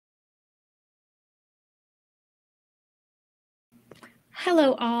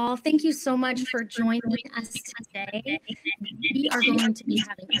Hello, all. Thank you so much for joining us today. We are going to be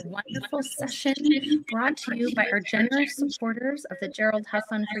having a wonderful session brought to you by our generous supporters of the Gerald Huff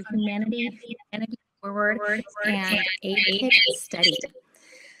Fund for Humanity, Humanity Forward, and APIC Study.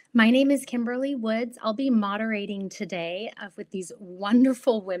 My name is Kimberly Woods. I'll be moderating today with these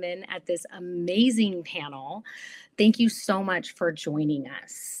wonderful women at this amazing panel. Thank you so much for joining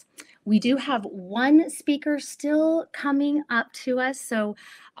us. We do have one speaker still coming up to us, so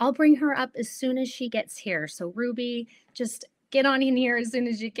I'll bring her up as soon as she gets here. So Ruby, just get on in here as soon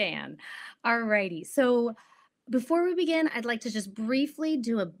as you can. All righty. So before we begin, I'd like to just briefly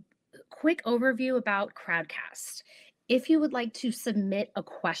do a quick overview about Crowdcast. If you would like to submit a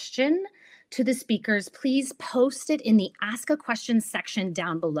question to the speakers, please post it in the Ask a Question section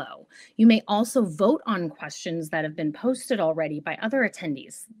down below. You may also vote on questions that have been posted already by other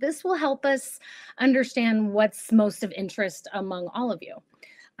attendees. This will help us understand what's most of interest among all of you.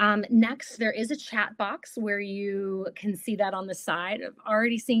 Next, there is a chat box where you can see that on the side. I've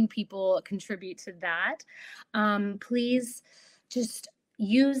already seen people contribute to that. Please just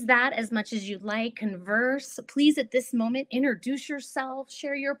use that as much as you'd like, converse. Please, at this moment, introduce yourself,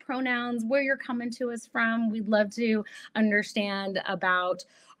 share your pronouns, where you're coming to us from. We'd love to understand about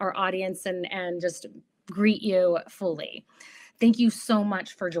our audience and just greet you fully. Thank you so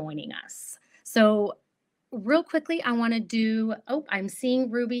much for joining us. So real quickly, I want to do, I'm seeing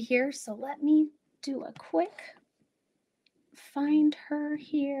Ruby here. So let me do a quick find her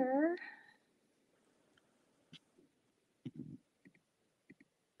here.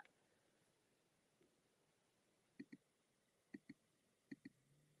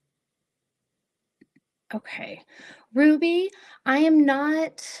 Okay, Ruby, I am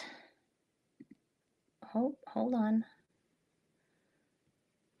not, hold on.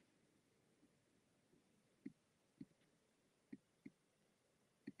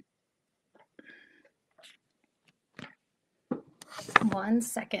 One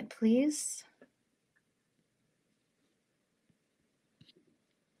second, please.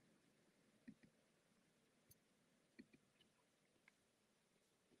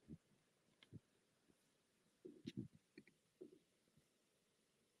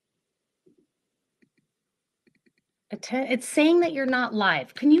 It's saying that you're not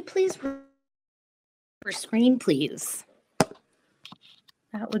live. Can you please your screen, please?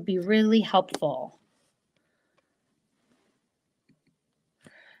 That would be really helpful.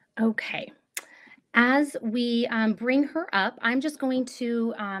 Okay. As we bring her up, I'm just going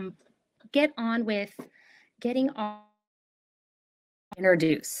to get on with getting all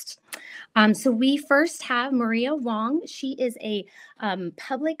introduced. So we first have Maria Wong. She is a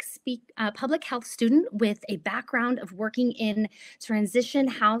public health student with a background of working in transition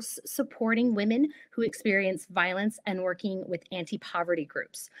house supporting women who experience violence and working with anti-poverty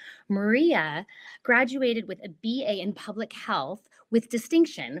groups. Maria graduated with a BA in public health with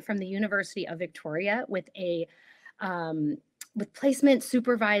distinction from the University of Victoria with a with placement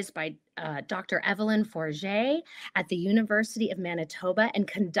supervised by Dr. Evelyn Forget at the University of Manitoba, and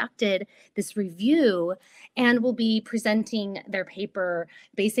conducted this review and will be presenting their paper,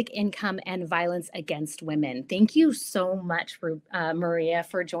 Basic Income and Violence Against Women. Thank you so much, Maria,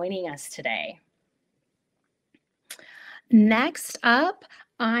 for joining us today. Next up,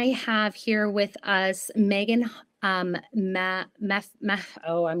 I have here with us Megan I'm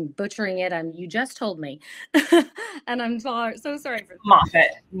butchering it. You just told me, and I'm so sorry for that.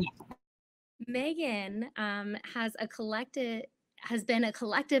 Moffat. Megan has been a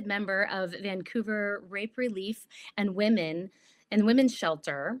collective member of Vancouver Rape Relief and Women's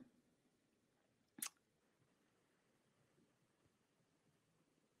Shelter.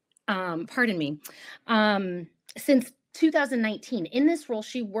 Pardon me. Since 2019. In this role,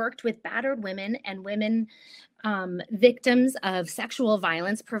 she worked with battered women and women victims of sexual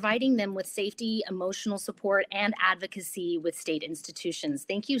violence, providing them with safety, emotional support, and advocacy with state institutions.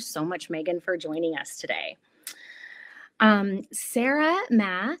 Thank you so much, Megan, for joining us today. Sarah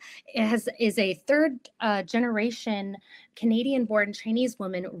Ma is a third generation Canadian-born Chinese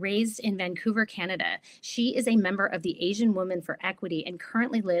woman raised in Vancouver, Canada. She is a member of the Asian Women for Equity and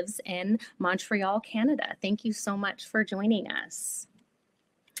currently lives in Montreal, Canada. Thank you so much for joining us.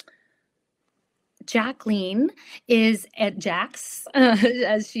 Jacqueline is at Jax,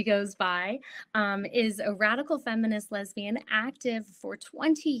 as she goes by, is a radical feminist lesbian active for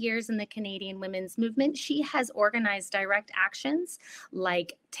 20 years in the Canadian women's movement. She has organized direct actions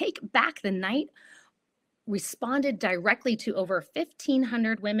like Take Back the Night responded directly to over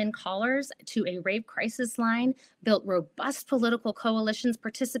 1,500 women callers to a rape crisis line, built robust political coalitions,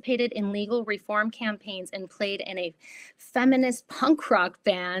 participated in legal reform campaigns, and played in a feminist punk rock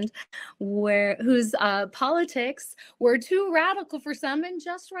band whose politics were too radical for some and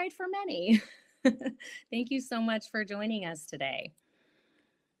just right for many. Thank you so much for joining us today.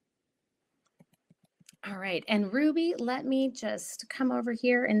 All right, and Ruby, let me just come over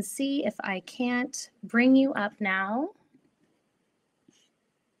here and see if I can't bring you up now.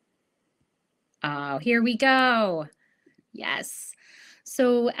 Oh, here we go. Yes.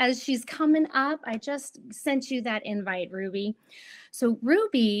 So as she's coming up, I just sent you that invite, Ruby. So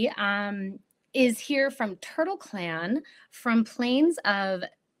Ruby is here from Turtle Clan, from Plains of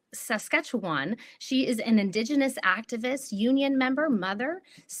Saskatchewan. She is an Indigenous activist, union member, mother,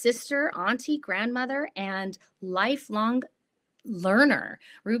 sister, auntie, grandmother, and lifelong learner.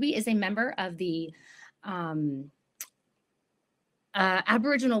 Ruby is a member of the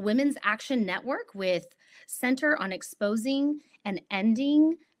Aboriginal Women's Action Network with Center on Exposing and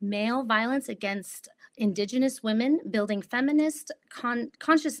Ending Male Violence Against Indigenous Women, Building Feminist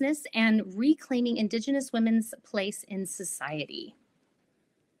Consciousness, and Reclaiming Indigenous Women's Place in Society.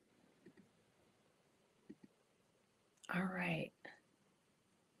 All right.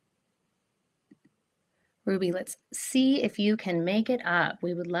 Ruby, let's see if you can make it up.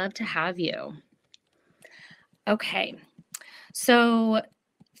 We would love to have you. Okay. So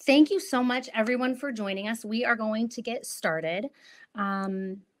thank you so much, everyone, for joining us. We are going to get started.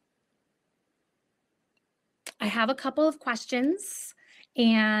 I have a couple of questions,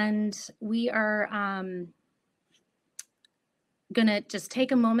 and we are going to just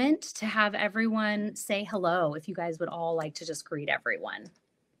take a moment to have everyone say hello, if you guys would all like to just greet everyone.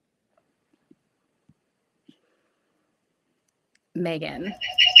 Megan,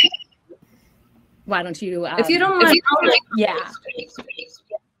 why don't you? If you don't mind, yeah.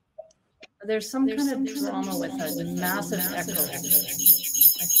 There's some kind of drama with a massive echo, I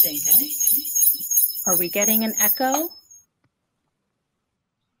think. Are we getting an echo?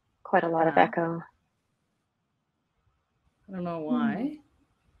 Quite a lot of echo. I don't know why.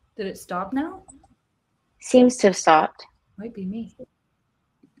 Did it stop now? Seems to have stopped. Might be me.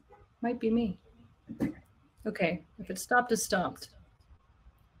 Might be me. Okay, if it stopped, it stopped.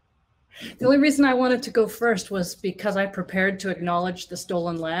 The only reason I wanted to go first was because I prepared to acknowledge the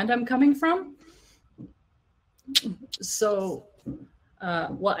stolen land I'm coming from. So,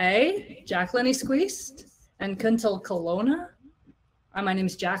 Jacqueline is squeezed, and Kuntal Kelowna. My name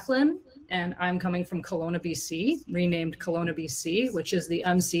is Jacqueline, and I'm coming from Kelowna, BC, renamed Kelowna, BC, which is the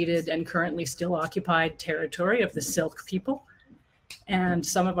unceded and currently still occupied territory of the Silk people. And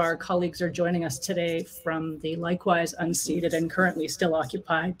some of our colleagues are joining us today from the likewise unceded and currently still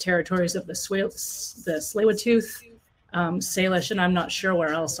occupied territories of the Tsleil-Waututh, Salish, and I'm not sure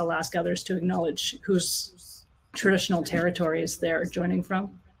where else. I'll ask others to acknowledge whose traditional territories they're joining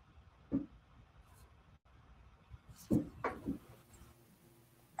from.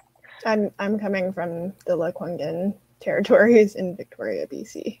 I'm coming from the Lekwungen territories in Victoria,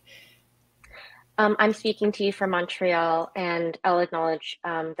 BC. I'm speaking to you from Montreal, and I'll acknowledge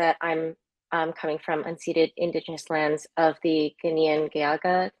that I'm coming from unceded Indigenous lands of the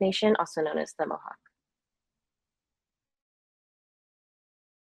Guinean-Gayaga Nation, also known as the Mohawk.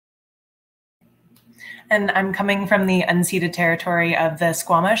 And I'm coming from the unceded territory of the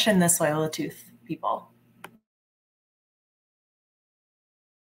Squamish and the Tsleil-Waututh people.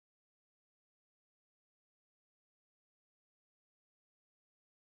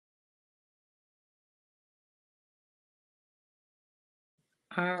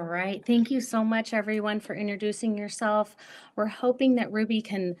 All right. Thank you so much, everyone, for introducing yourself. We're hoping that Ruby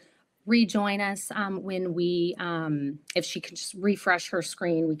can rejoin us when we, if she can just refresh her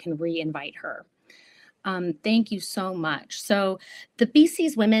screen, we can re-invite her. Thank you so much. So the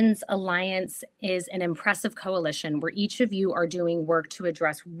BC's Women's Alliance is an impressive coalition where each of you are doing work to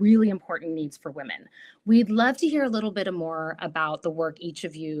address really important needs for women. We'd love to hear a little bit more about the work each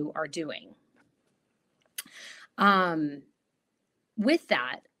of you are doing. With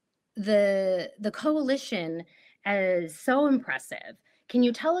that, the coalition is so impressive. Can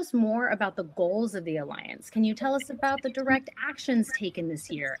you tell us more about the goals of the Alliance? Can you tell us about the direct actions taken this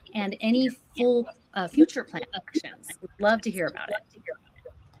year and any full future plan actions? We'd love to hear about it.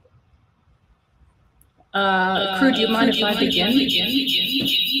 Crew, do you mind if I begin?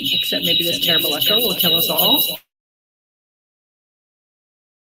 Except maybe this terrible echo will kill us all.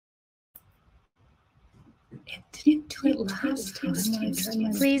 It didn't do it last time.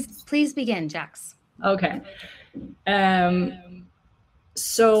 Please begin, Jax. Okay.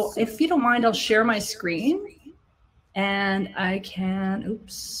 So if you don't mind, I'll share my screen, and I can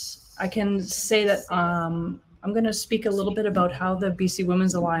say that I'm going to speak a little bit about how the BC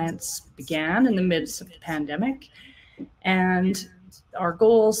Women's Alliance began in the midst of the pandemic, and our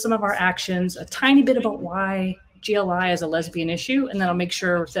goals, some of our actions, a tiny bit about why GLI is a lesbian issue, and then I'll make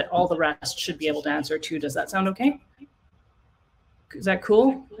sure that all the rest should be able to answer too. Does that sound okay? Is that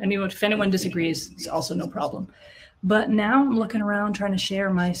cool? If anyone disagrees, it's also no problem. But now I'm looking around trying to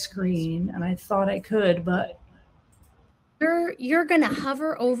share my screen, and I thought I could, but you're going to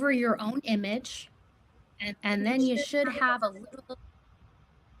hover over your own image, and then you should have a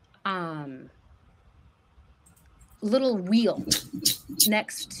little wheel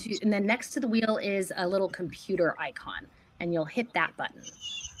next to the wheel is a little computer icon, and you'll hit that button.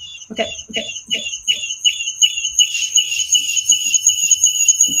 Okay.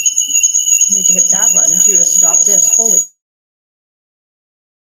 Need to hit that button too to stop this. Holy.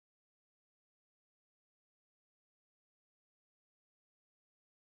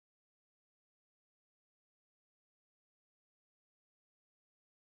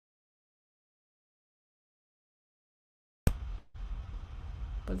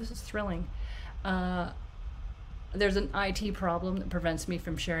 But this is thrilling. There's an IT problem that prevents me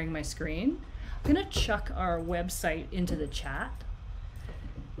from sharing my screen. I'm gonna chuck our website into the chat.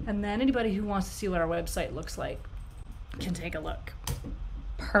 And then anybody who wants to see what our website looks like can take a look.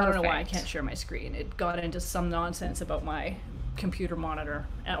 Perfect. I don't know why I can't share my screen. It got into some nonsense about my computer monitor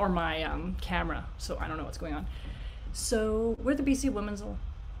or my camera, so I don't know what's going on. So we're the BC Women's.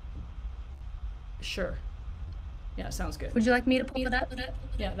 Sure. Yeah, sounds good. Would you like me to pull it up?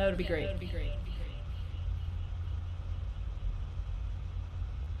 Yeah, that would be great.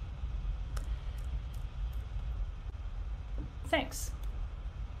 Thanks.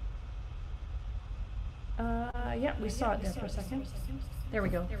 Yeah, we saw it there for a second. There we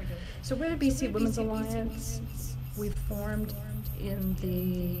go. So we're the BC Women's Alliance. We formed in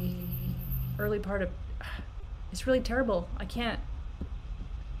the early part of, it's really terrible.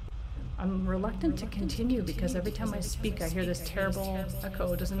 I'm reluctant to continue because every time I speak, I hear this terrible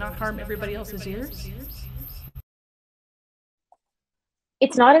echo. Does it not harm everybody else's ears?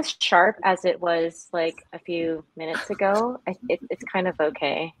 It's not as sharp as it was like a few minutes ago. It's kind of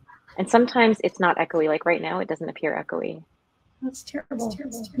okay. And sometimes it's not echoey. Like right now, it doesn't appear echoey. That's terrible.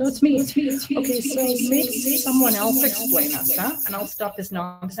 No, it's me. Okay, so maybe someone else explain us, huh? And I'll stop this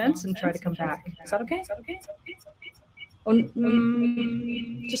nonsense and try to come back. Is that okay?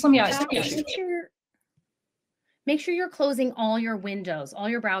 Just let me ask. Make sure you're closing all your windows, all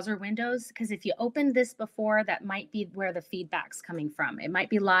your browser windows, because if you opened this before, that might be where the feedback's coming from. It might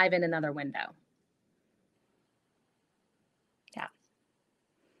be live in another window. Yeah.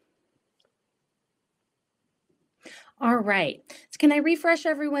 All right. So can I refresh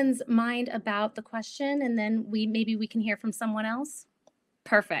everyone's mind about the question, and then maybe we can hear from someone else?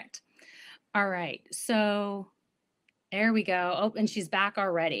 Perfect. All right. So there we go. Oh, and she's back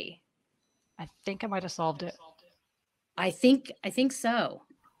already. I think I might have solved it. I think so.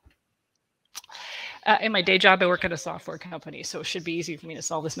 In my day job, I work at a software company, so it should be easy for me to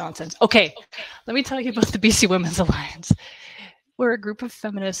solve this nonsense. Okay, let me tell you about the BC Women's Alliance. We're a group of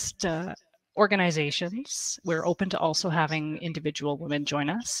feminist organizations. We're open to also having individual women join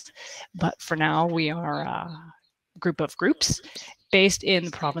us, but for now, we are a group of groups based in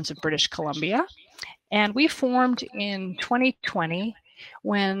the province of British Columbia. And we formed in 2020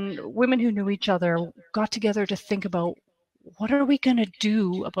 when women who knew each other got together to think about what are we going to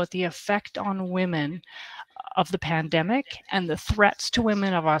do about the effect on women of the pandemic and the threats to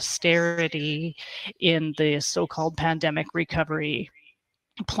women of austerity in the so-called pandemic recovery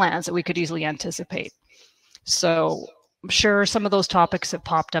plans that we could easily anticipate. So I'm sure some of those topics have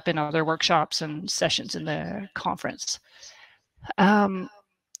popped up in other workshops and sessions in the conference.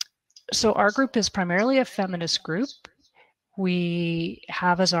 So our group is primarily a feminist group. We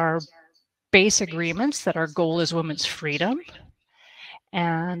have as our base agreements that our goal is women's freedom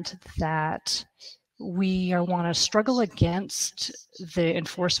and that we want to struggle against the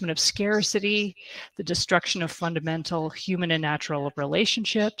enforcement of scarcity, the destruction of fundamental human and natural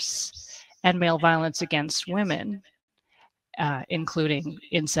relationships, and male violence against women, including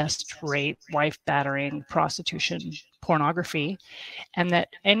incest, rape, wife battering, prostitution, pornography, and that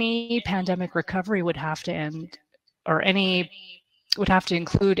any pandemic recovery would have to end, or would have to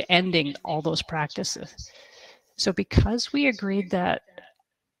include ending all those practices. So because we agreed that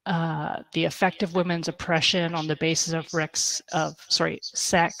the effect of women's oppression on the basis of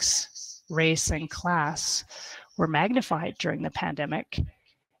sex, race, and class were magnified during the pandemic,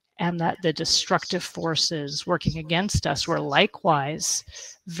 and that the destructive forces working against us were likewise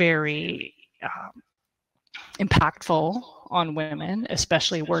very impactful on women,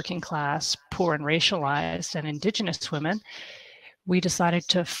 especially working class, poor and racialized and Indigenous women, we decided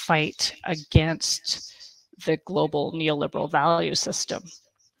to fight against the global neoliberal value system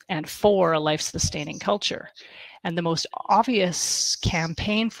and for a life-sustaining culture. And the most obvious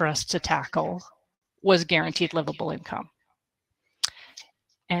campaign for us to tackle was guaranteed livable income.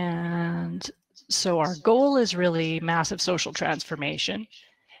 And so our goal is really massive social transformation.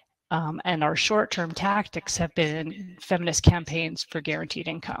 And our short-term tactics have been feminist campaigns for guaranteed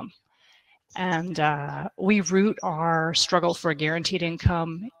income. And we root our struggle for guaranteed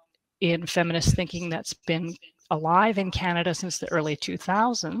income in feminist thinking that's been alive in Canada since the early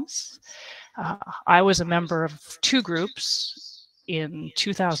 2000s. I was a member of two groups in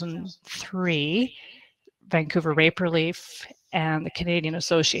 2003, Vancouver Rape Relief and the Canadian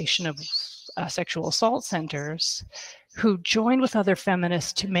Association of Sexual Assault Centers, who joined with other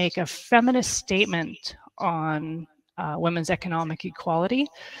feminists to make a feminist statement on women's economic equality.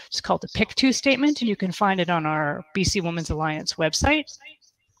 It's called the PIC2 statement, and you can find it on our BC Women's Alliance website.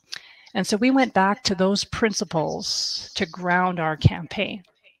 And so we went back to those principles to ground our campaign.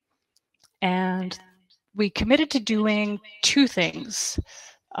 And we committed to doing two things: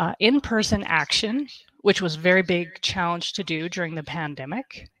 in-person action, which was a very big challenge to do during the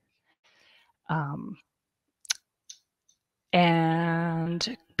pandemic,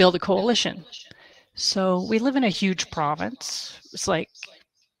 and build a coalition. So we live in a huge province. It's like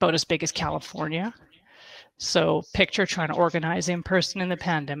about as big as California. So picture trying to organize in person in the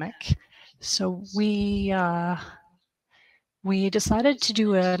pandemic. So we decided to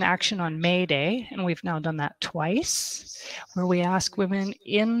do an action on May Day, and we've now done that twice, where we ask women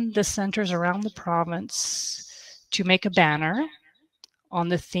in the centers around the province to make a banner on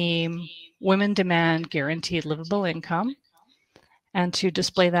the theme, Women Demand Guaranteed Livable Income, and to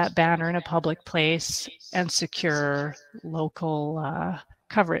display that banner in a public place and secure local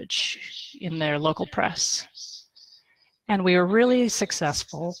coverage in their local press. And we were really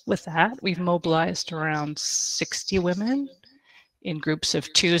successful with that. We've mobilized around 60 women in groups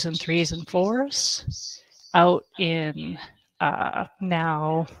of 2s and 3s and 4s out in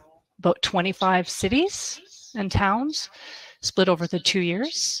now about 25 cities and towns split over the 2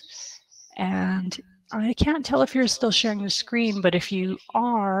 years. And I can't tell if you're still sharing the screen, but if you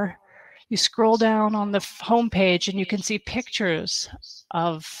are, you scroll down on the homepage and you can see pictures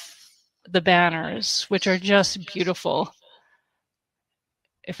of the banners, which are just beautiful.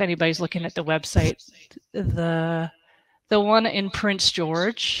 If anybody's looking at the website, the one in Prince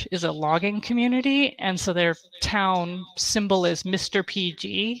George is a logging community, and so their town symbol is Mr.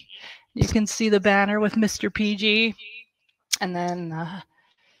 PG. You can see the banner with Mr. PG. And then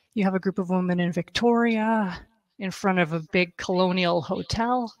you have a group of women in Victoria in front of a big colonial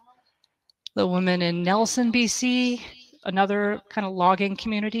hotel. The women in Nelson, BC, another kind of logging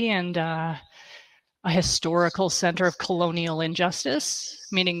community, and a historical center of colonial injustice,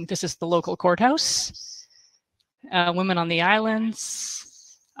 meaning this is the local courthouse. Women on the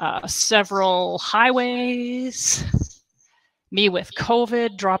islands, several highways, me with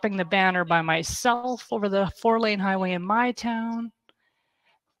COVID, dropping the banner by myself over the 4-lane highway in my town,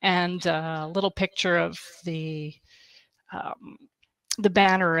 and a little picture of the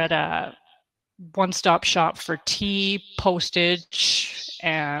banner at a one-stop shop for tea, postage,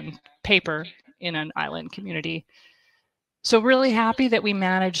 and paper in an island community. So really happy that we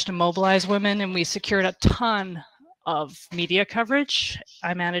managed to mobilize women, and we secured a ton of media coverage.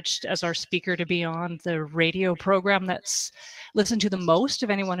 I managed as our speaker to be on the radio program that's listened to the most of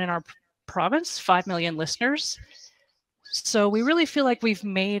anyone in our province, 5 million listeners. So we really feel like we've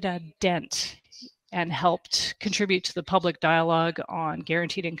made a dent and helped contribute to the public dialogue on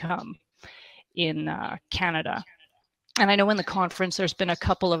guaranteed income in Canada. And I know in the conference there's been a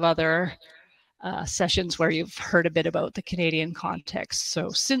couple of other sessions where you've heard a bit about the Canadian context. So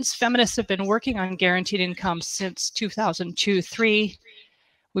since feminists have been working on guaranteed income since 2002-03,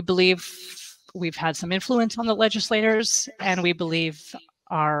 we believe we've had some influence on the legislators, and we believe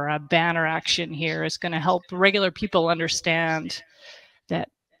our banner action here is going to help regular people understand that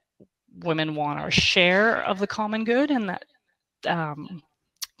women want our share of the common good, and that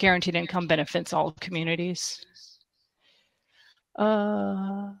guaranteed income benefits all communities.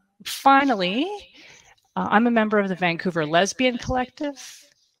 Finally, I'm a member of the Vancouver Lesbian Collective,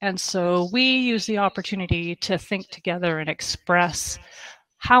 and so we use the opportunity to think together and express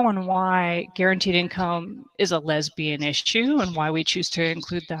how and why guaranteed income is a lesbian issue and why we choose to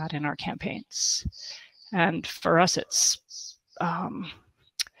include that in our campaigns. And for us, it's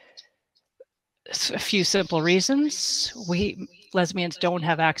a few simple reasons. We lesbians don't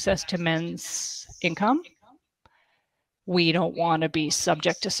have access to men's income. We don't want to be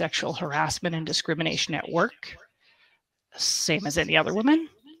subject to sexual harassment and discrimination at work, same as any other woman.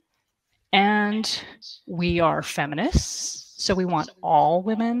 And we are feminists, so we want all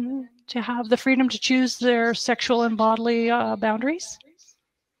women to have the freedom to choose their sexual and bodily boundaries.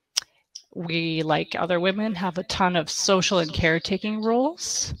 We, like other women, have a ton of social and caretaking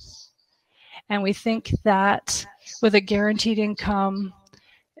roles. And we think that with a guaranteed income,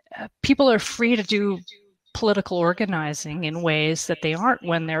 people are free to do political organizing in ways that they aren't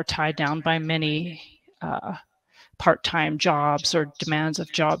when they're tied down by many part-time jobs or demands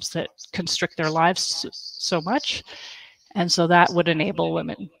of jobs that constrict their lives so much. And so that would enable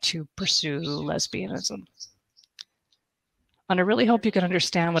women to pursue lesbianism. And I really hope you can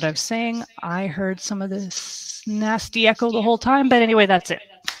understand what I'm saying. I heard some of this nasty echo the whole time, but anyway, that's it.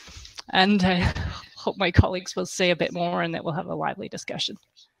 And I hope my colleagues will say a bit more and that we'll have a lively discussion.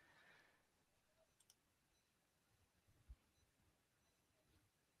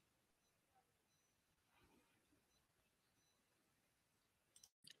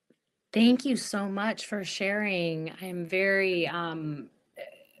 Thank you so much for sharing. I'm very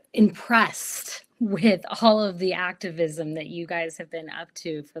impressed with all of the activism that you guys have been up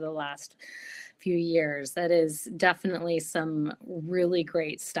to for the last few years. That is definitely some really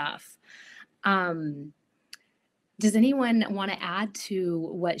great stuff. Does anyone want to add to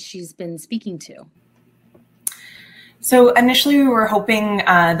what she's been speaking to? So initially we were hoping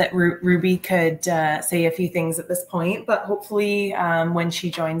that Ruby could say a few things at this point, but hopefully when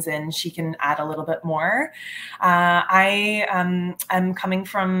she joins in, she can add a little bit more. I am coming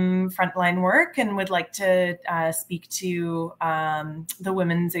from frontline work and would like to speak to the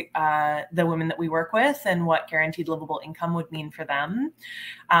women that we work with and what guaranteed livable income would mean for them.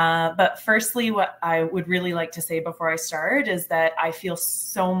 But firstly, what I would really like to say before I start is that I feel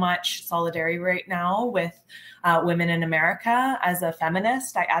so much solidarity right now with women in America. As a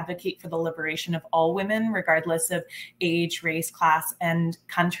feminist, I advocate for the liberation of all women, regardless of age, race, class, and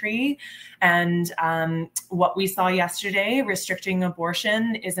country. And what we saw yesterday, restricting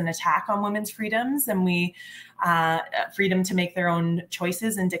abortion, is an attack on women's freedoms, and freedom to make their own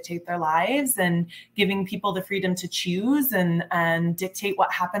choices and dictate their lives, and giving people the freedom to choose and dictate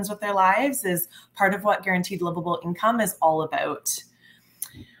what happens with their lives is part of what guaranteed livable income is all about.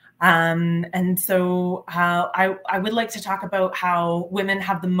 And so I would like to talk about how women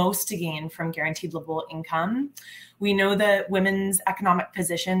have the most to gain from guaranteed livable income. We know that women's economic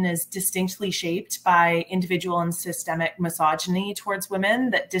position is distinctly shaped by individual and systemic misogyny towards women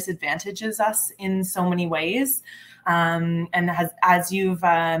that disadvantages us in so many ways. And as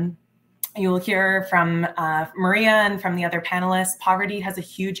you'll hear from Maria and from the other panelists, poverty has a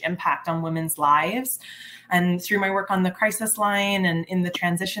huge impact on women's lives. And through my work on the crisis line and in the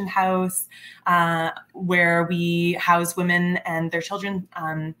transition house, where we house women and their children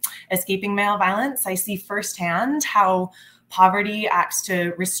escaping male violence, I see firsthand how poverty acts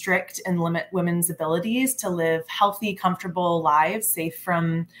to restrict and limit women's abilities to live healthy, comfortable lives safe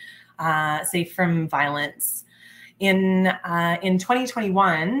from violence. In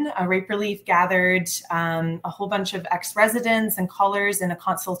 2021, Rape Relief gathered a whole bunch of ex-residents and callers in a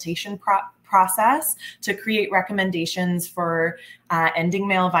consultation process to create recommendations for ending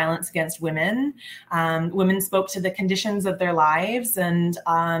male violence against women. Women spoke to the conditions of their lives, and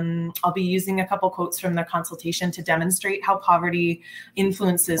I'll be using a couple quotes from the consultation to demonstrate how poverty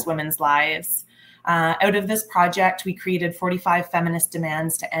influences women's lives. Out of this project, we created 45 feminist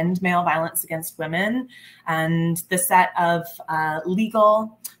demands to end male violence against women. And the set of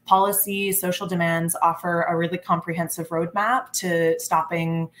legal, policy, social demands offer a really comprehensive roadmap to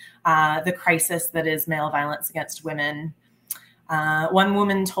stopping the crisis that is male violence against women. One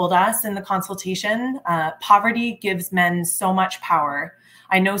woman told us in the consultation, poverty gives men so much power.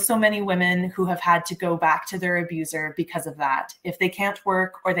 I know so many women who have had to go back to their abuser because of that. If they can't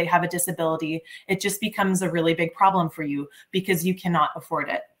work or they have a disability, it just becomes a really big problem for you because you cannot afford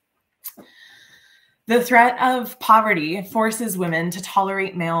it. The threat of poverty forces women to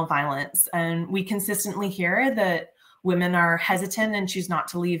tolerate male violence, and we consistently hear that women are hesitant and choose not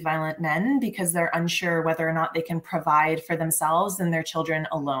to leave violent men because they're unsure whether or not they can provide for themselves and their children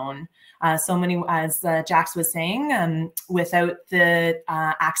alone. So many, as Jax was saying, without the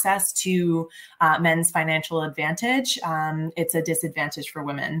access to men's financial advantage, it's a disadvantage for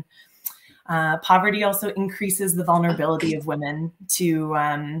women. Poverty also increases the vulnerability of women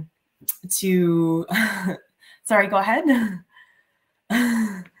to sorry, go ahead.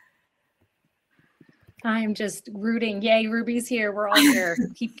 I'm just rooting. Yay, Ruby's here. We're all here.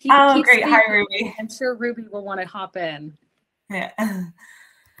 Keep Great. speaking. Hi, Ruby. I'm sure Ruby will want to hop in. Yeah.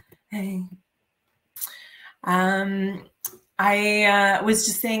 Hey. I was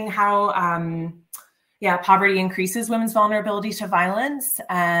just saying how poverty increases women's vulnerability to violence,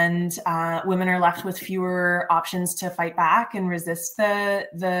 and women are left with fewer options to fight back and resist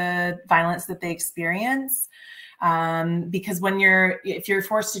the violence that they experience. Because if you're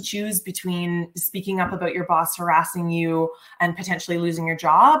forced to choose between speaking up about your boss harassing you and potentially losing your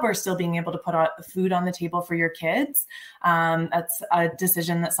job, or still being able to put food on the table for your kids, that's a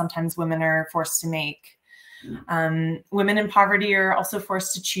decision that sometimes women are forced to make. Women in poverty are also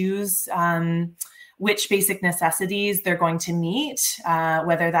forced to choose which basic necessities they're going to meet,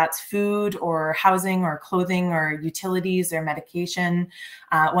 whether that's food or housing or clothing or utilities or medication.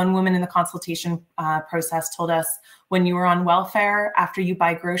 One woman in the consultation process told us, when you are on welfare, after you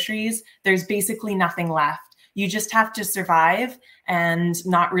buy groceries, there's basically nothing left. You just have to survive and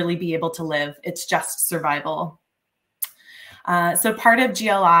not really be able to live. It's just survival. So part of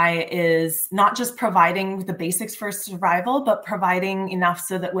GLI is not just providing the basics for survival, but providing enough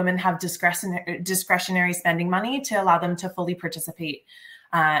so that women have discretionary spending money to allow them to fully participate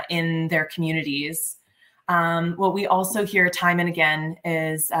in their communities. What we also hear time and again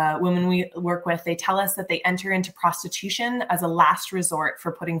is women we work with, they tell us that they enter into prostitution as a last resort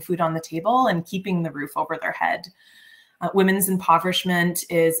for putting food on the table and keeping the roof over their head. Women's impoverishment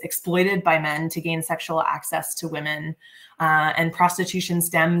is exploited by men to gain sexual access to women. And prostitution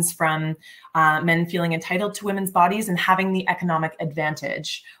stems from men feeling entitled to women's bodies and having the economic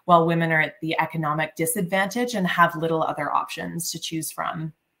advantage, while women are at the economic disadvantage and have little other options to choose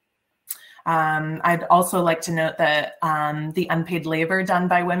from. I'd also like to note that the unpaid labor done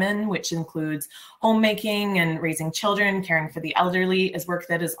by women, which includes homemaking and raising children, caring for the elderly, is work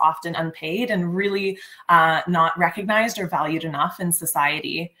that is often unpaid and really not recognized or valued enough in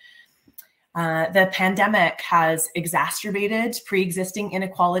society. The pandemic has exacerbated pre-existing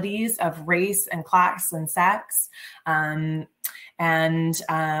inequalities of race and class and sex.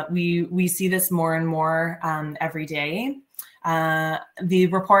 We see this more and more every day. The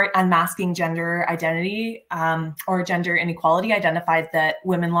report Unmasking Gender Identity or Gender Inequality identified that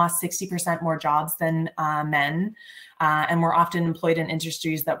women lost 60% more jobs than men and were often employed in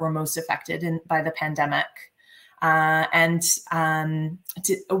industries that were most affected by the pandemic.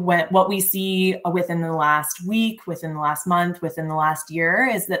 What we see within the last week, within the last month, within the last year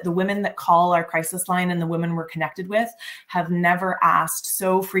is that the women that call our crisis line and the women we're connected with have never asked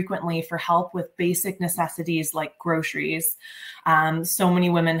so frequently for help with basic necessities like groceries. So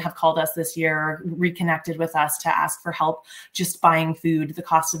many women have called us this year, reconnected with us to ask for help just buying food. The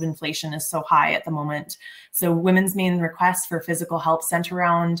cost of inflation is so high at the moment. So women's main requests for physical help center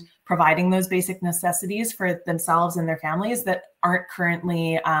around providing those basic necessities for themselves and their families that aren't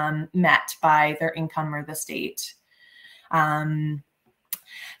currently met by their income or the state. The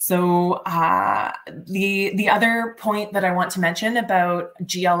other point that I want to mention about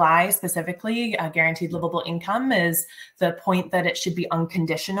GLI specifically, guaranteed livable income, is the point that it should be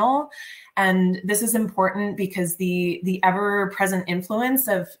unconditional. And this is important because the ever-present influence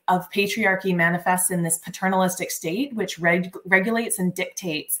of patriarchy manifests in this paternalistic state, which regulates and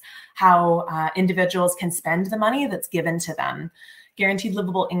dictates how individuals can spend the money that's given to them. Guaranteed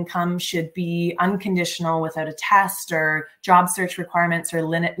livable income should be unconditional without a test or job search requirements or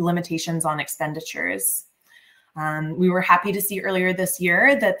limitations on expenditures. We were happy to see earlier this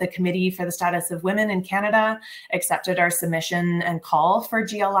year that the Committee for the Status of Women in Canada accepted our submission and call for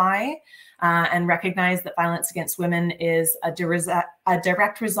GLI and recognized that violence against women is a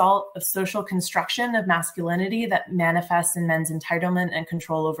direct result of social construction of masculinity that manifests in men's entitlement and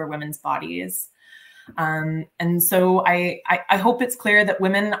control over women's bodies. And so I hope it's clear that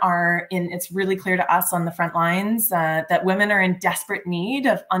women are it's really clear to us on the front lines that women are in desperate need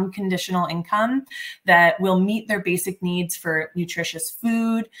of unconditional income that will meet their basic needs for nutritious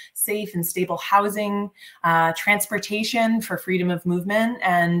food, safe and stable housing, transportation for freedom of movement,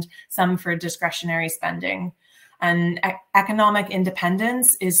 and some for discretionary spending. And economic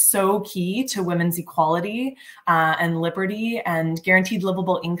independence is so key to women's equality and liberty, and guaranteed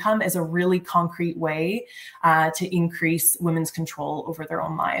livable income is a really concrete way to increase women's control over their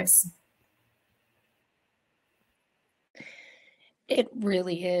own lives. It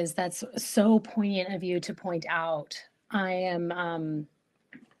really is. That's so poignant of you to point out. I am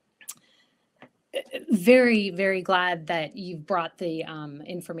very, very glad that you've brought the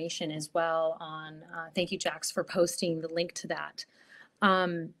information as well on, thank you, Jax, for posting the link to that.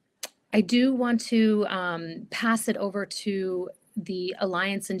 I do want to pass it over to the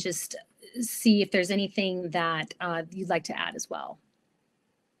Alliance and just see if there's anything that you'd like to add as well.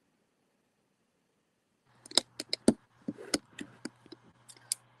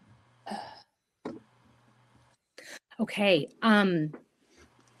 Okay.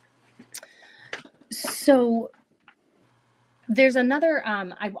 So there's another,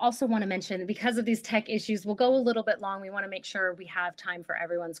 I also want to mention, because of these tech issues, we'll go a little bit long. We want to make sure we have time for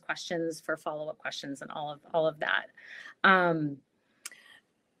everyone's questions, for follow-up questions and all of that.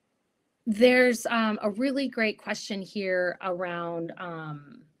 There's a really great question here around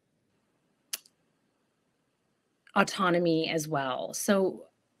autonomy as well. So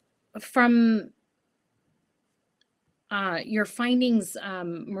from your findings,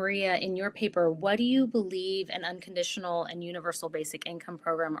 Maria, in your paper, what do you believe an unconditional and universal basic income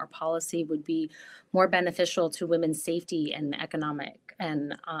program or policy would be more beneficial to women's safety and economic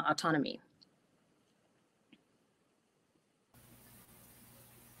and autonomy?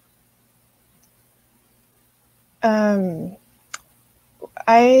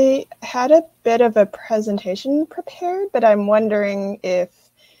 I had a bit of a presentation prepared, but I'm wondering if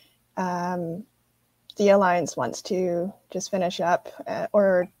the Alliance wants to just finish up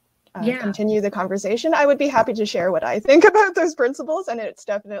or continue the conversation. I would be happy to share what I think about those principles, and it's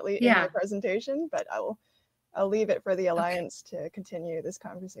definitely in my presentation, but I'll leave it for the Alliance to continue this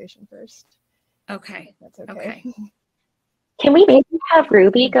conversation first. Okay. That's okay. Can we maybe have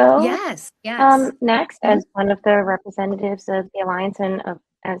Ruby go? Yes. Next, as one of the representatives of the Alliance and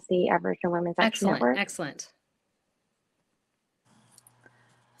as the Aboriginal Women's Action Network. Excellent.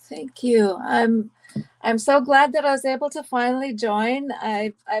 Thank you. I'm so glad that I was able to finally join.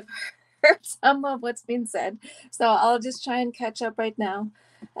 I've heard some of what's been said, so I'll just try and catch up right now,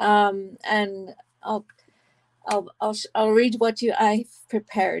 and I'll read what I've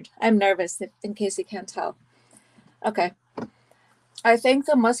prepared. I'm nervous, in case you can't tell. Okay. I thank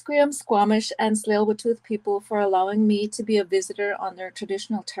the Musqueam, Squamish, and Tsleil-Waututh people for allowing me to be a visitor on their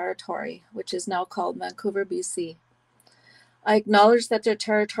traditional territory, which is now called Vancouver, BC. I acknowledge that their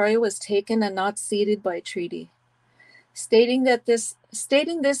territory was taken and not ceded by treaty. Stating this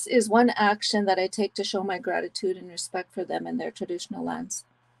is one action that I take to show my gratitude and respect for them and their traditional lands.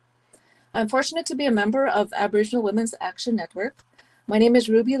 I'm fortunate to be a member of Aboriginal Women's Action Network. My name is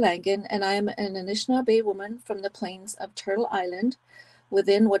Ruby Langan, and I am an Anishinaabe woman from the plains of Turtle Island,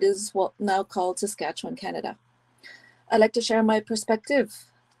 within what is now called Saskatchewan, Canada. I'd like to share my perspective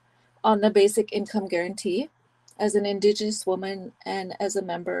on the basic income guarantee as an Indigenous woman and as a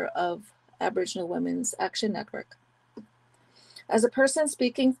member of Aboriginal Women's Action Network. As a person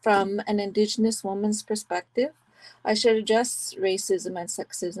speaking from an Indigenous woman's perspective, I should address racism and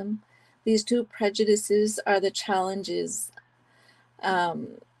sexism. These two prejudices are the challenges,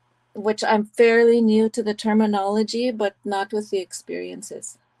 which I'm fairly new to the terminology, but not with the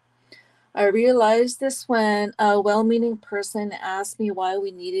experiences. I realized this when a well-meaning person asked me why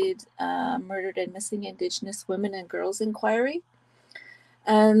we needed murdered and missing Indigenous women and girls inquiry.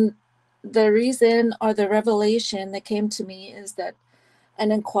 And the reason, or the revelation that came to me, is that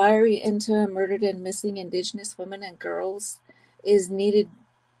an inquiry into murdered and missing Indigenous women and girls is needed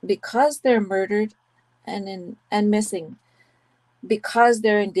because they're murdered and missing, because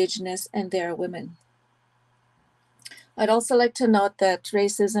they're Indigenous and they're women. I'd also like to note that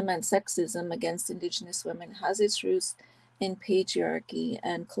racism and sexism against Indigenous women has its roots in patriarchy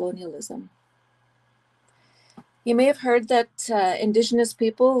and colonialism. You may have heard that Indigenous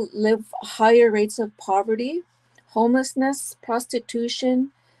people live higher rates of poverty, homelessness,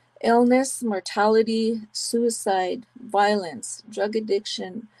 prostitution, illness, mortality, suicide, violence, drug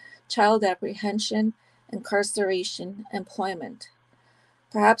addiction, child apprehension, incarceration, employment.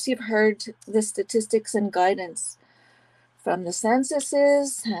 Perhaps you've heard the statistics and guidance from the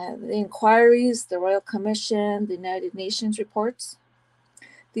censuses, the inquiries, the Royal Commission, the United Nations reports.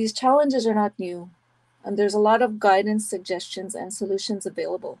 These challenges are not new, and there's a lot of guidance, suggestions, and solutions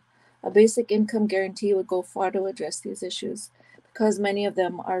available. A basic income guarantee would go far to address these issues because many of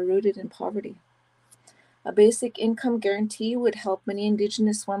them are rooted in poverty. A basic income guarantee would help many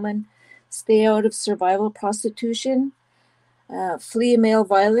Indigenous women stay out of survival prostitution, flee male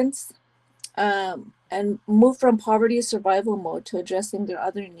violence, and move from poverty survival mode to addressing their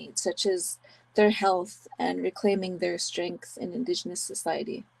other needs, such as their health and reclaiming their strength in Indigenous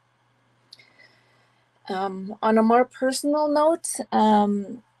society. On a more personal note,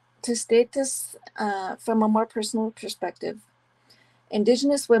 to state this from a more personal perspective,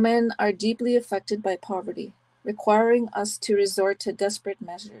 Indigenous women are deeply affected by poverty, requiring us to resort to desperate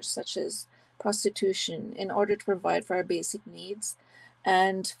measures such as prostitution in order to provide for our basic needs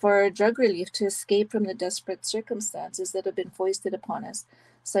and for drug relief to escape from the desperate circumstances that have been foisted upon us,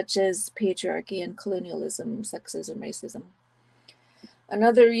 such as patriarchy and colonialism, sexism, racism.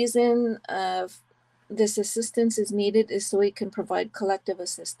 Another reason this assistance is needed is so we can provide collective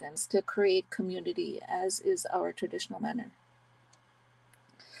assistance to create community, as is our traditional manner.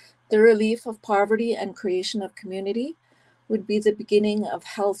 The relief of poverty and creation of community would be the beginning of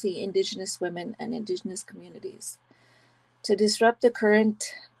healthy Indigenous women and Indigenous communities. To disrupt the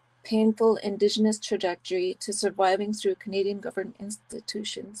current painful Indigenous trajectory to surviving through Canadian government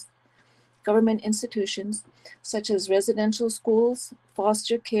institutions such as residential schools,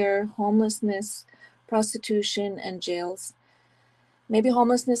 foster care, homelessness, prostitution, and jails. Maybe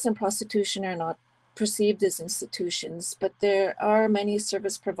homelessness and prostitution are not perceived as institutions, but there are many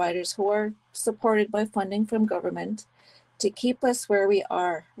service providers who are supported by funding from government to keep us where we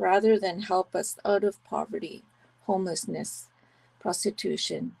are rather than help us out of poverty, homelessness,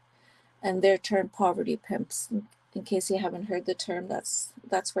 prostitution, and their term poverty pimps. In case you haven't heard the term,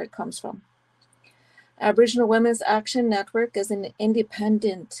 that's where it comes from. Aboriginal Women's Action Network is an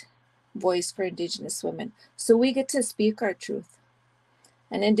independent voice for Indigenous women, so we get to speak our truth.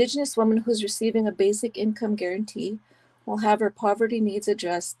 An Indigenous woman who's receiving a basic income guarantee will have her poverty needs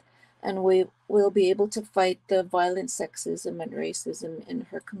addressed, and we will be able to fight the violent sexism and racism in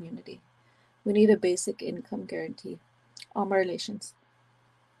her community. We need a basic income guarantee. All my relations.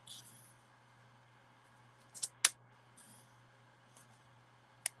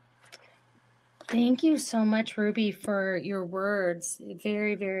 Thank you so much, Ruby, for your words.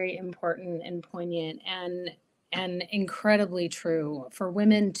 Very, very important and poignant and incredibly true for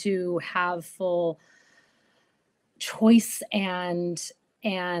women to have full choice and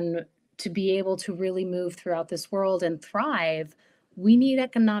to be able to really move throughout this world and thrive. We need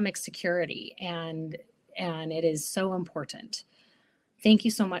economic security, and it is so important. Thank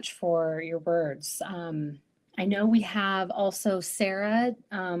you so much for your words. I know we have also Sarah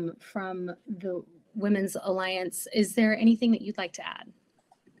from the Women's Alliance. Is there anything that you'd like to add?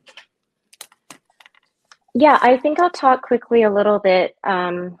 Yeah, I think I'll talk quickly a little bit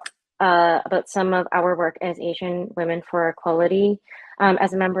about some of our work as Asian Women for Equality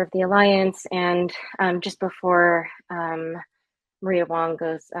as a member of the Alliance, and just before Maria Wong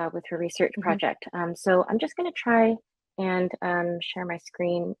goes with her research project. So I'm just going to try and share my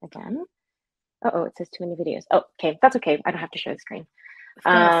screen again. Uh-oh, it says too many videos. Oh, okay, that's okay. I don't have to share the screen. We've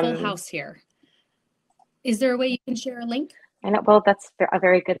got a full house here. Is there a way you can share a link? I know. Well, that's a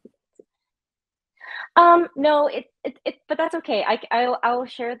very good. No, but that's okay. I'll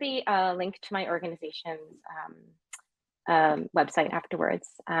share the link to my organization's website afterwards.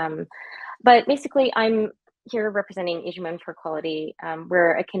 But basically, I'm here representing Asian Women for Equality.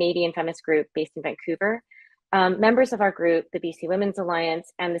 We're a Canadian feminist group based in Vancouver. Members of our group, the BC Women's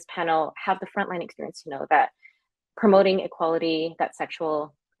Alliance, and this panel have the frontline experience to know that promoting equality, that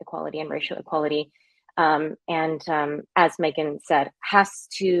sexual equality and racial equality, as Megan said, has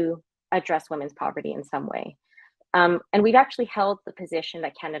to address women's poverty in some way. And we've actually held the position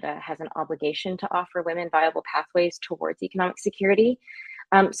that Canada has an obligation to offer women viable pathways towards economic security,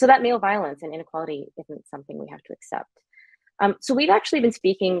 so that male violence and inequality isn't something we have to accept. So we've actually been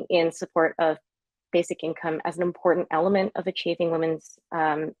speaking in support of basic income as an important element of achieving women's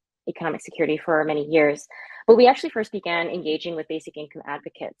economic security for many years. But we actually first began engaging with basic income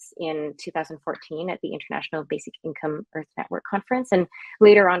advocates in 2014 at the International Basic Income Earth Network Conference. And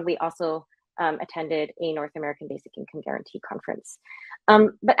later on, we also attended a North American Basic Income Guarantee Conference.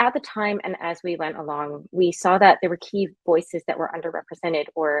 But at the time, and as we went along, we saw that there were key voices that were underrepresented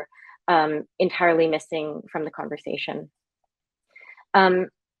or entirely missing from the conversation.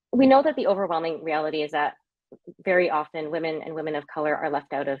 We know that the overwhelming reality is that very often women and women of color are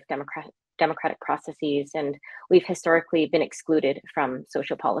left out of democratic processes, and we've historically been excluded from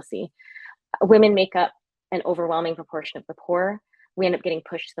social policy. Women make up an overwhelming proportion of the poor. We end up getting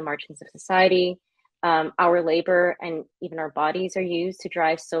pushed to the margins of society. Our labor and even our bodies are used to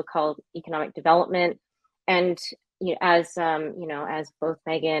drive so-called economic development. And as both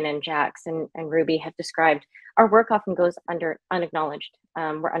Megan and Jax and Ruby have described, our work often goes unacknowledged.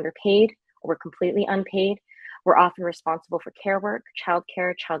 We're underpaid, or we're completely unpaid. We're often responsible for care work,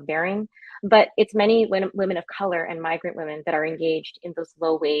 childcare, childbearing, but it's many women of color and migrant women that are engaged in those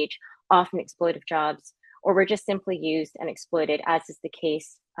low-wage, often exploitative jobs, or we're just simply used and exploited, as is the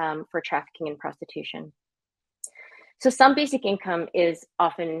case for trafficking and prostitution. So some basic income is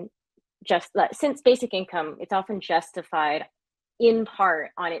often since basic income, it's often justified in part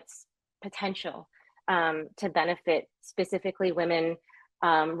on its potential to benefit specifically women,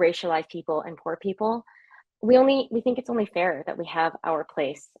 racialized people, and poor people. We think it's only fair that we have our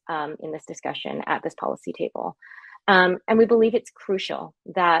place in this discussion at this policy table. And we believe it's crucial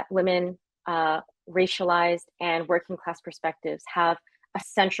that women, racialized and working class perspectives have a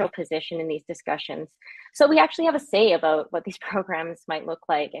central position in these discussions. So we actually have a say about what these programs might look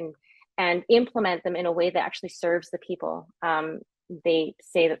like and implement them in a way that actually serves the people they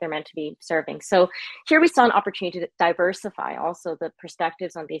say that they're meant to be serving. So here we saw an opportunity to diversify also the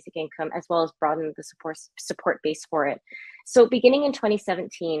perspectives on basic income, as well as broaden the support base for it. So beginning in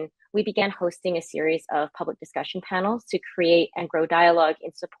 2017, we began hosting a series of public discussion panels to create and grow dialogue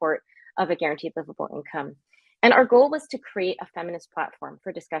in support of a guaranteed livable income. And our goal was to create a feminist platform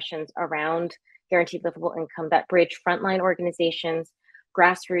for discussions around guaranteed livable income that bridge frontline organizations,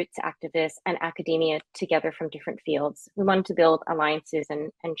 grassroots activists, and academia together from different fields. We wanted to build alliances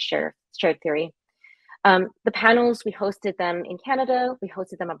and share shared theory. The panels, we hosted them in Canada, we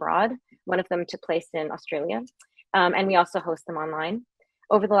hosted them abroad. One of them took place in Australia, and we also host them online.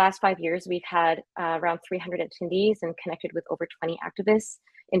 Over the last 5 years, we've had around 300 attendees and connected with over 20 activists,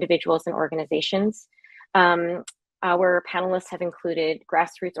 individuals, and organizations. Our panelists have included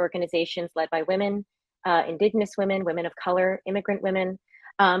grassroots organizations led by women, Indigenous women, women of color, immigrant women,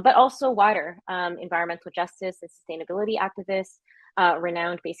 but also wider environmental justice and sustainability activists,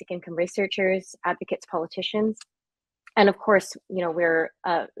 renowned basic income researchers, advocates, politicians. And of course, you know, we're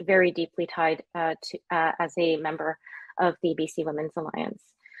very deeply tied as a member of the BC Women's Alliance.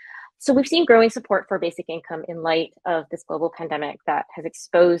 So we've seen growing support for basic income in light of this global pandemic that has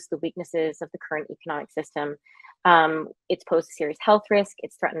exposed the weaknesses of the current economic system. It's posed a serious health risk,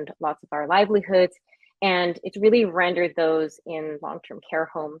 it's threatened lots of our livelihoods, and it's really rendered those in long-term care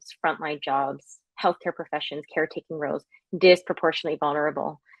homes, frontline jobs, healthcare professions, caretaking roles disproportionately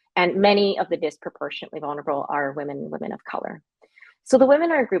vulnerable. And many of the disproportionately vulnerable are women and women of color. So the women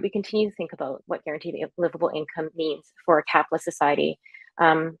in our group, we continue to think about what guaranteed livable income means for a capitalist society,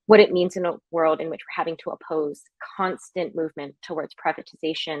 what it means in a world in which we're having to oppose constant movement towards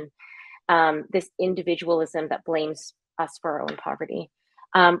privatization, this individualism that blames us for our own poverty.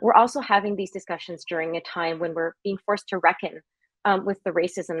 We're also having these discussions during a time when we're being forced to reckon with the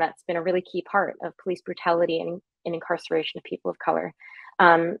racism that's been a really key part of police brutality and incarceration of people of color,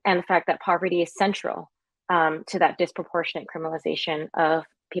 and the fact that poverty is central to that disproportionate criminalization of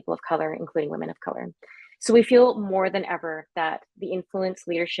people of color, including women of color. So we feel more than ever that the influence,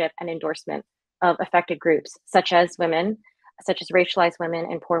 leadership, and endorsement of affected groups, such as women, such as racialized women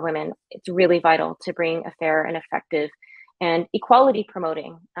and poor women, it's really vital to bring a fair and effective and equality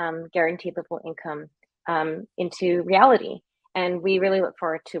promoting guaranteed livable income into reality. And we really look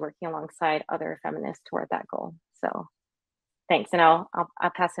forward to working alongside other feminists toward that goal. So thanks, and I'll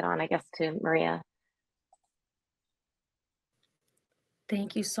pass it on, I guess, to Maria.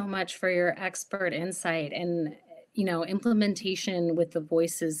 Thank you so much for your expert insight. And, you know, implementation with the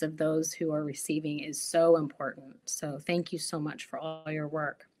voices of those who are receiving is so important. So thank you so much for all your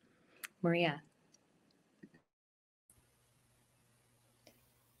work. Maria.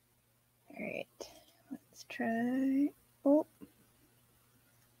 All right, let's try. Oh.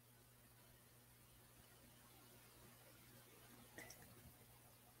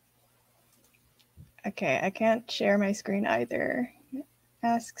 Okay, I can't share my screen either. It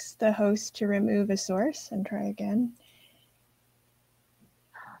asks the host to remove a source and try again.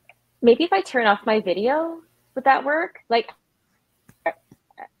 Maybe if I turn off my video, would that work? Like,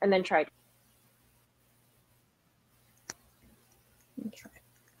 and then try. Try.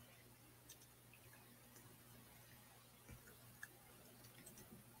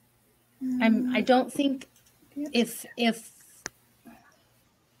 I don't think if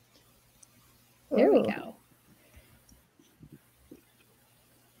there we go.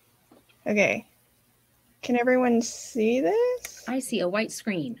 Okay. Can everyone see this? I see a white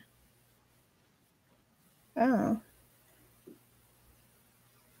screen. Oh.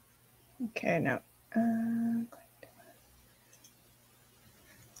 Okay, no.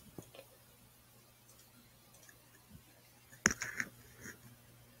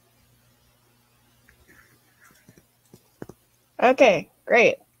 Okay,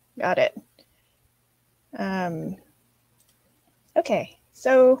 great. Got it. Okay,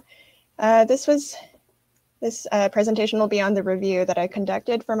 so this presentation will be on the review that I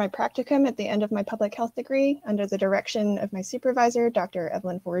conducted for my practicum at the end of my public health degree under the direction of my supervisor, Dr.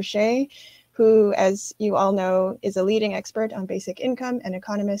 Evelyn Fourchet, who, as you all know, is a leading expert on basic income, an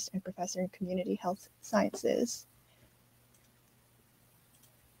economist and professor in community health sciences.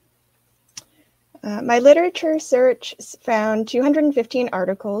 My literature search found 215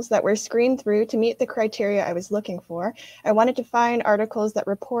 articles that were screened through to meet the criteria I was looking for. I wanted to find articles that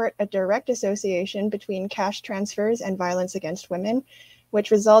report a direct association between cash transfers and violence against women, which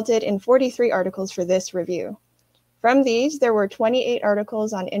resulted in 43 articles for this review. From these, there were 28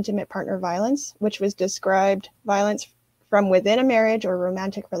 articles on intimate partner violence, which was described violence from within a marriage or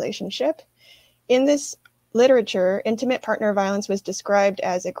romantic relationship. In this literature, intimate partner violence was described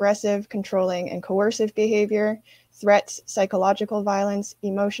as aggressive, controlling, and coercive behavior, threats, psychological violence,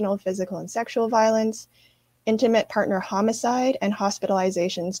 emotional, physical, and sexual violence, intimate partner homicide, and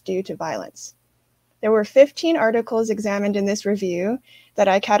hospitalizations due to violence. There were 15 articles examined in this review that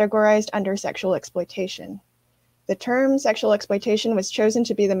I categorized under sexual exploitation. The term sexual exploitation was chosen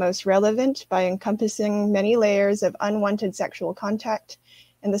to be the most relevant by encompassing many layers of unwanted sexual contact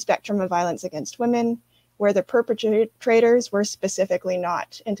in the spectrum of violence against women, where the perpetrators were specifically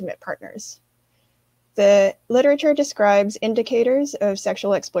not intimate partners. The literature describes indicators of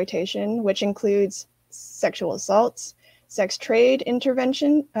sexual exploitation, which includes sexual assaults, sex trade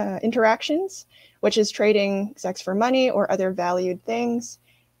interactions, which is trading sex for money or other valued things,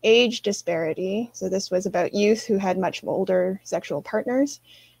 age disparity, so this was about youth who had much older sexual partners,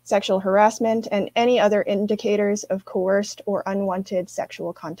 sexual harassment, and any other indicators of coerced or unwanted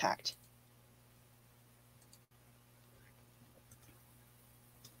sexual contact.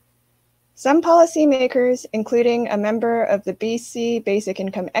 Some policymakers, including a member of the BC Basic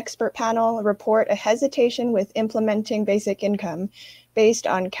Income Expert Panel, report a hesitation with implementing basic income based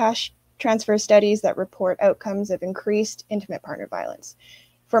on cash transfer studies that report outcomes of increased intimate partner violence.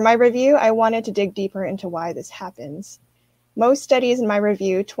 For my review, I wanted to dig deeper into why this happens. Most studies in my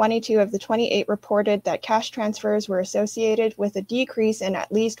review, 22 of the 28, reported that cash transfers were associated with a decrease in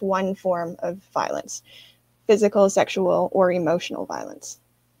at least one form of violence, physical, sexual, or emotional violence.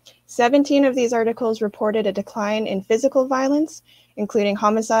 17 of these articles reported a decline in physical violence, including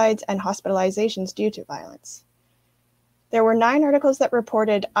homicides and hospitalizations due to violence. There were 9 articles that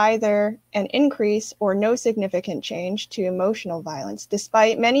reported either an increase or no significant change to emotional violence,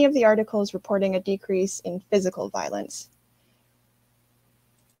 despite many of the articles reporting a decrease in physical violence.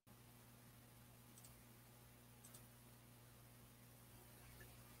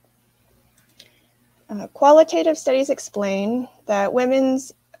 Qualitative studies explain that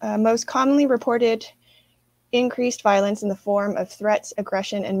women's most commonly reported increased violence in the form of threats,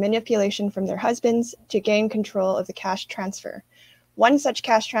 aggression, and manipulation from their husbands to gain control of the cash transfer. One such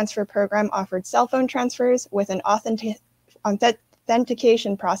cash transfer program offered cell phone transfers with an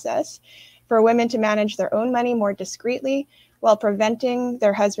authentication process for women to manage their own money more discreetly while preventing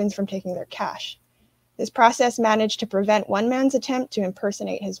their husbands from taking their cash. This process managed to prevent one man's attempt to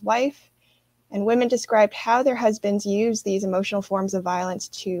impersonate his wife, and women described how their husbands used these emotional forms of violence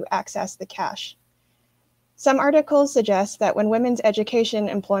to access the cash. Some articles suggest that when women's education,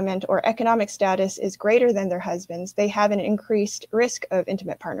 employment, or economic status is greater than their husbands, they have an increased risk of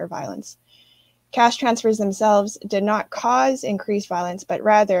intimate partner violence. Cash transfers themselves did not cause increased violence, but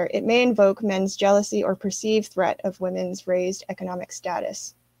rather it may invoke men's jealousy or perceived threat of women's raised economic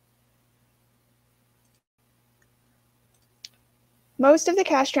status. Most of the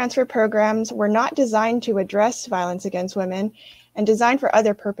cash transfer programs were not designed to address violence against women and designed for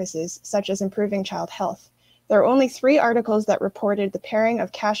other purposes, such as improving child health. There are only 3 articles that reported the pairing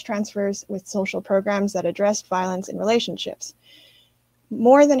of cash transfers with social programs that addressed violence in relationships.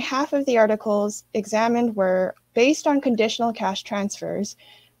 More than half of the articles examined were based on conditional cash transfers,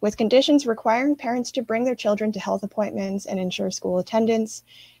 with conditions requiring parents to bring their children to health appointments and ensure school attendance.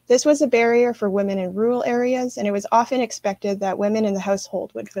 This was a barrier for women in rural areas, and it was often expected that women in the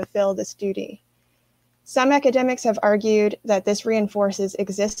household would fulfill this duty. Some academics have argued that this reinforces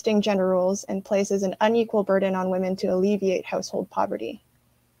existing gender roles and places an unequal burden on women to alleviate household poverty.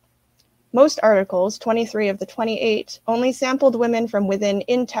 Most articles, 23 of the 28, only sampled women from within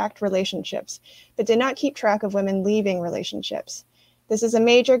intact relationships, but did not keep track of women leaving relationships. This is a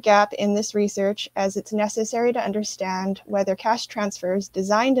major gap in this research, as it's necessary to understand whether cash transfers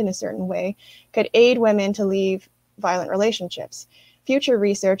designed in a certain way could aid women to leave violent relationships. Future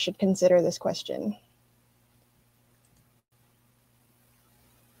research should consider this question.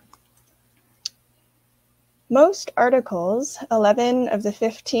 Most articles, 11 of the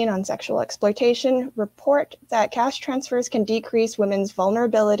 15 on sexual exploitation, report that cash transfers can decrease women's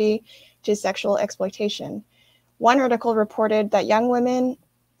vulnerability to sexual exploitation. One article reported that young women,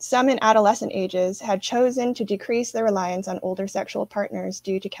 some in adolescent ages, had chosen to decrease their reliance on older sexual partners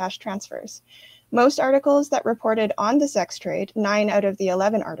due to cash transfers. Most articles that reported on the sex trade, 9 out of the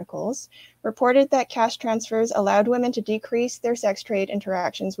 11 articles, reported that cash transfers allowed women to decrease their sex trade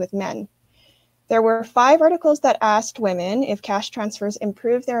interactions with men. There were 5 articles that asked women if cash transfers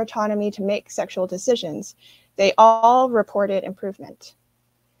improved their autonomy to make sexual decisions. They all reported improvement.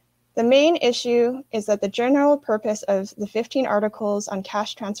 The main issue is that the general purpose of the 15 articles on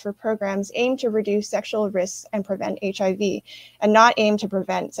cash transfer programs aim to reduce sexual risks and prevent HIV, and not aim to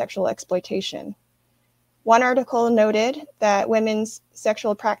prevent sexual exploitation. One article noted that women's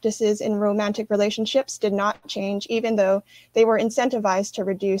sexual practices in romantic relationships did not change, even though they were incentivized to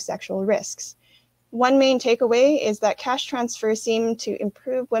reduce sexual risks. One main takeaway is that cash transfers seem to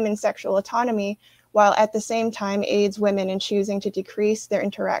improve women's sexual autonomy, while at the same time aids women in choosing to decrease their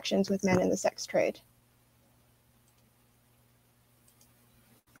interactions with men in the sex trade.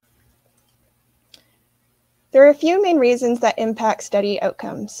 There are a few main reasons that impact study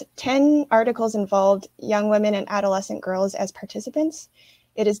outcomes. 10 articles involved young women and adolescent girls as participants.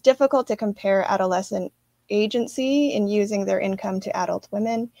 It is difficult to compare adolescent agency in using their income to adult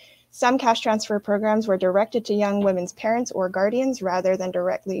women. Some cash transfer programs were directed to young women's parents or guardians rather than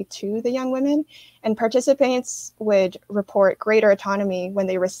directly to the young women, and participants would report greater autonomy when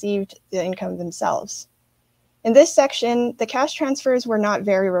they received the income themselves. In this section, the cash transfers were not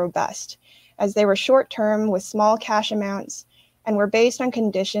very robust, as they were short-term with small cash amounts and were based on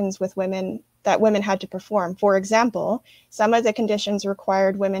conditions with women that women had to perform. For example, some of the conditions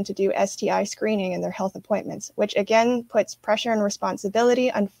required women to do STI screening in their health appointments, which again puts pressure and responsibility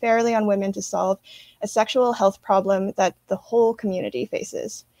unfairly on women to solve a sexual health problem that the whole community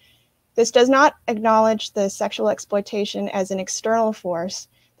faces. This does not acknowledge the sexual exploitation as an external force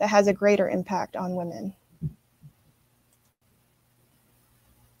that has a greater impact on women.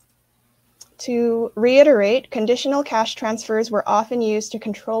 To reiterate, conditional cash transfers were often used to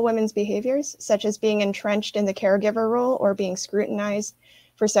control women's behaviors, such as being entrenched in the caregiver role or being scrutinized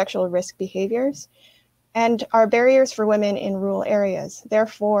for sexual risk behaviors, and are barriers for women in rural areas.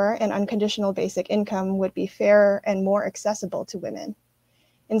 Therefore, an unconditional basic income would be fairer and more accessible to women.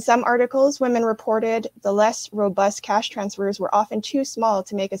 In some articles, women reported the less robust cash transfers were often too small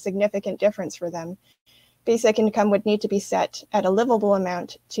to make a significant difference for them. Basic income would need to be set at a livable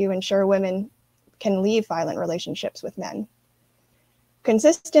amount to ensure women can leave violent relationships with men.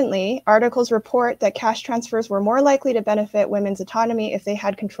 Consistently, articles report that cash transfers were more likely to benefit women's autonomy if they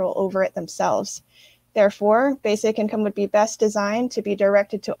had control over it themselves. Therefore, basic income would be best designed to be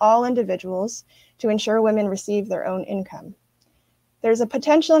directed to all individuals to ensure women receive their own income. There's a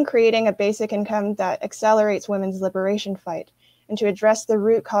potential in creating a basic income that accelerates women's liberation fight and to address the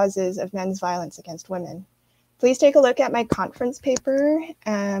root causes of men's violence against women. Please take a look at my conference paper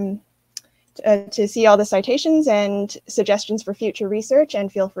to see all the citations and suggestions for future research,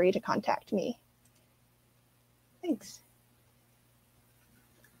 and feel free to contact me. Thanks.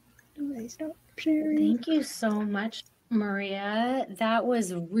 Thank you so much, Maria. That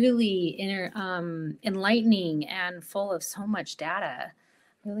was really enlightening and full of so much data.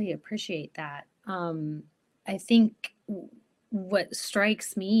 Really appreciate that. I think what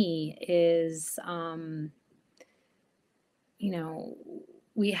strikes me is,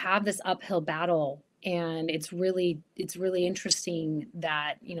 we have this uphill battle, and it's really interesting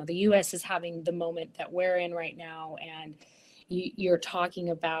that, the U.S. is having the moment that we're in right now, and you're talking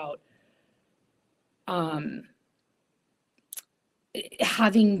about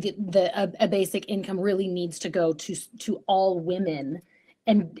having a basic income really needs to go to all women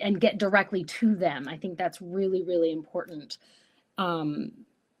and get directly to them. I think that's really, really important.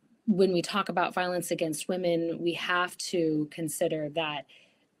 When we talk about violence against women, we have to consider that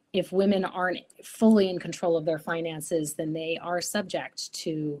if women aren't fully in control of their finances, then they are subject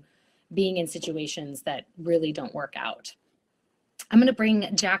to being in situations that really don't work out. I'm going to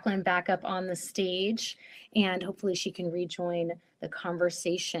bring Jacqueline back up on the stage, and hopefully she can rejoin the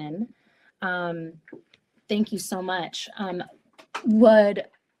conversation. Thank you so much.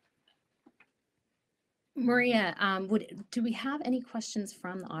 Maria, do we have any questions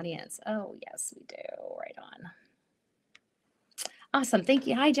from the audience? Oh, yes, we do. Right on. Awesome. Thank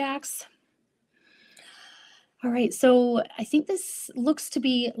you. Hi, Jax. All right. So I think this looks to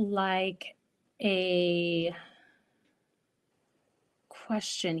be like a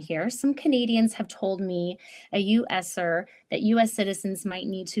question here. Some Canadians have told me, a USer, that US citizens might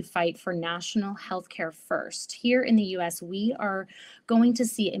need to fight for national health care first. Here in the US, we are going to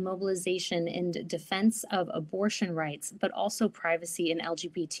see a mobilization in defense of abortion rights, but also privacy and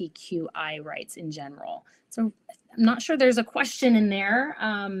LGBTQI rights in general. So I'm not sure there's a question in there.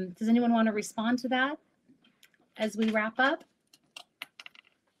 Does anyone want to respond to that as we wrap up?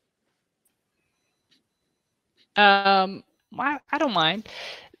 I don't mind.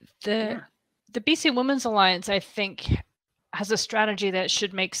 The BC Women's Alliance, I think, has a strategy that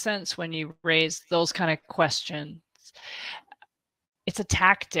should make sense when you raise those kind of questions. It's a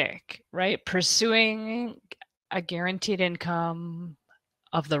tactic, right? Pursuing a guaranteed income,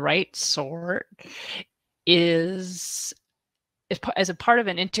 of the right sort is as a part of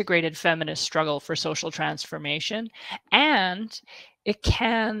an integrated feminist struggle for social transformation. And it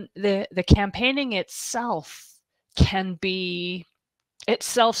can, the campaigning itself can be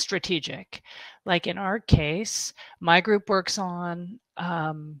itself strategic. Like in our case, my group works on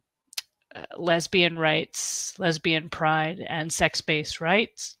lesbian rights, lesbian pride, and sex-based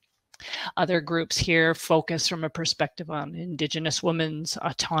rights. Other groups here focus from a perspective on Indigenous women's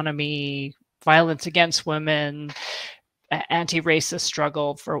autonomy, violence against women, anti-racist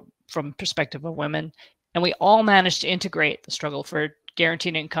struggle from perspective of women. And we all managed to integrate the struggle for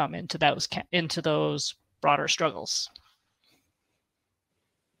guaranteed income into those broader struggles.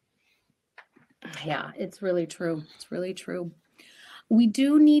 Yeah, it's really true. It's really true. We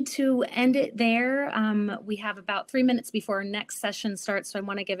do need to end it there. We have about 3 minutes before our next session starts, so I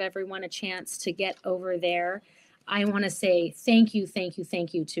want to give everyone a chance to get over there. I want to say thank you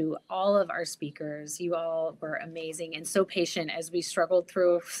to all of our speakers. You all were amazing and so patient as we struggled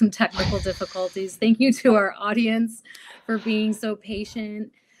through some technical difficulties. Thank you to our audience for being so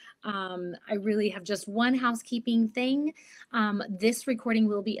patient. I really have just one housekeeping thing. This recording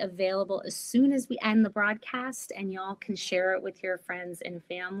will be available as soon as we end the broadcast, and y'all can share it with your friends and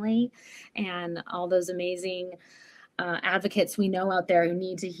family and all those amazing advocates we know out there who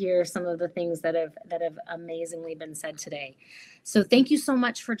need to hear some of the things that have amazingly been said today. So thank you so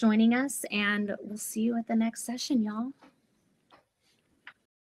much for joining us, and we'll see you at the next session, y'all.